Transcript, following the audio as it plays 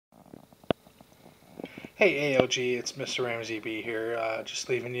Hey ALG, it's Mr. Ramsey B here. Just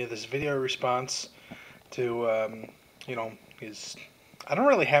leaving you this video response to, is I don't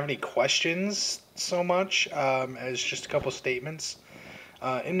really have any questions so much as just a couple statements.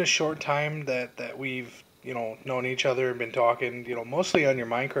 In the short time that we've known each other and been talking, mostly on your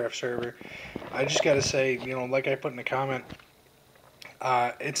Minecraft server, I just gotta say, like I put in the comment,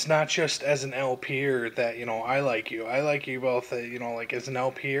 it's not just as an LPer that I like you. I like you both, like as an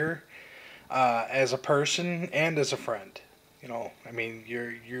LPer. As a person and as a friend. I mean,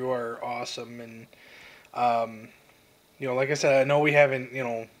 you are awesome, and like I said, I know we haven't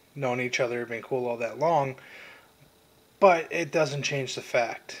known each other, been cool all that long, but it doesn't change the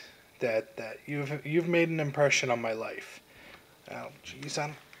fact that you've made an impression on my life. Oh, jeez,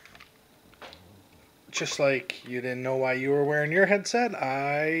 I'm just like you didn't know why you were wearing your headset.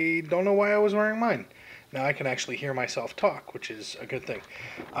 I don't know why I was wearing mine. Now I can actually hear myself talk, which is a good thing.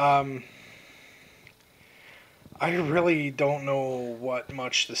 I really don't know what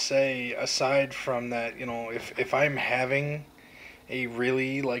much to say aside from that, if I'm having a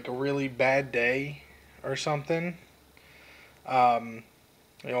really bad day or something, um,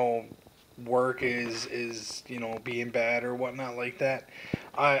 work is being bad or whatnot like that.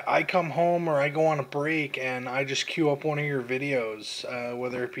 I come home or I go on a break and I just queue up one of your videos,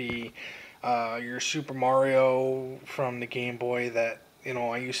 whether it be your Super Mario from the Game Boy that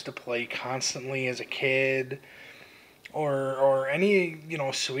I used to play constantly as a kid, or any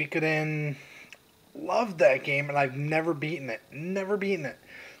Suikoden. Loved that game, and I've never beaten it. Never beaten it.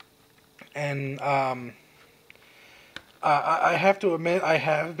 And I have to admit, I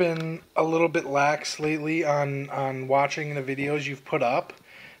have been a little bit lax lately on watching the videos you've put up,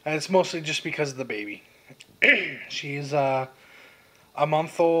 and it's mostly just because of the baby. She's a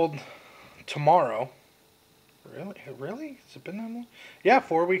month old tomorrow. Really? Really? Has it been that long? Yeah,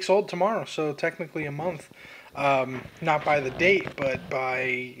 4 weeks old tomorrow, so technically a month. Not by the date, but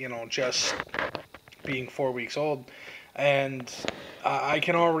by, just being 4 weeks old. And I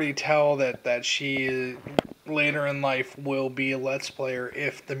can already tell that she, later in life, will be a Let's Player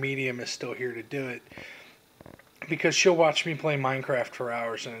if the medium is still here to do it. Because she'll watch me play Minecraft for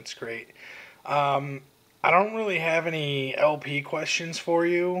hours, and it's great. I don't really have any LP questions for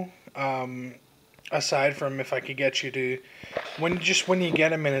you. Aside from if I could get you to, when you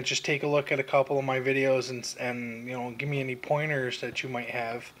get a minute, just take a look at a couple of my videos and give me any pointers that you might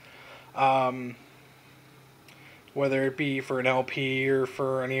have, whether it be for an LP or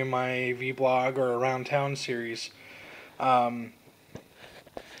for any of my vlog or Around Town series. The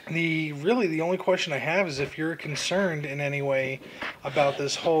only question I have is if you're concerned in any way about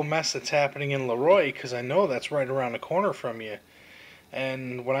this whole mess that's happening in Leroy, because I know that's right around the corner from you.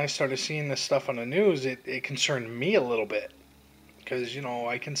 And when I started seeing this stuff on the news, it concerned me a little bit. Because,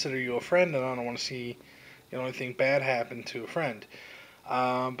 I consider you a friend and I don't want to see anything bad happen to a friend.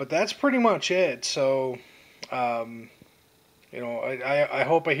 But that's pretty much it. So, I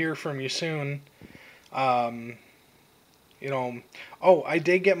hope I hear from you soon. Oh, I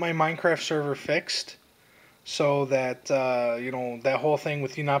did get my Minecraft server fixed. So that, that whole thing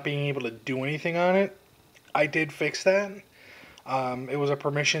with you not being able to do anything on it, I did fix that. It was a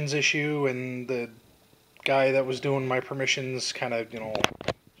permissions issue, and the guy that was doing my permissions kind of,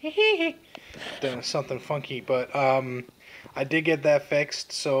 done something funky. But I did get that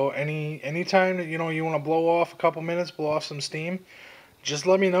fixed. So anytime that you want to blow off a couple minutes, blow off some steam, just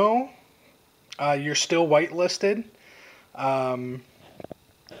let me know. You're still whitelisted.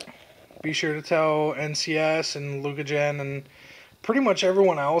 Be sure to tell NCS and LucaGen and pretty much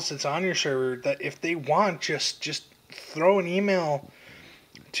everyone else that's on your server that if they want, just throw an email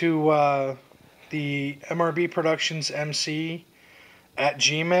to the MRB Productions MC at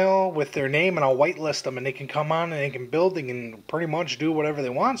Gmail with their name, and I'll whitelist them, and they can come on and they can build. They can pretty much do whatever they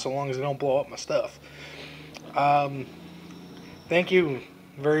want, so long as they don't blow up my stuff. Thank you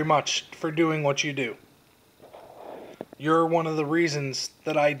very much for doing what you do. You're one of the reasons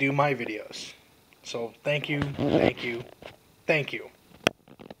that I do my videos. So thank you, thank you, thank you.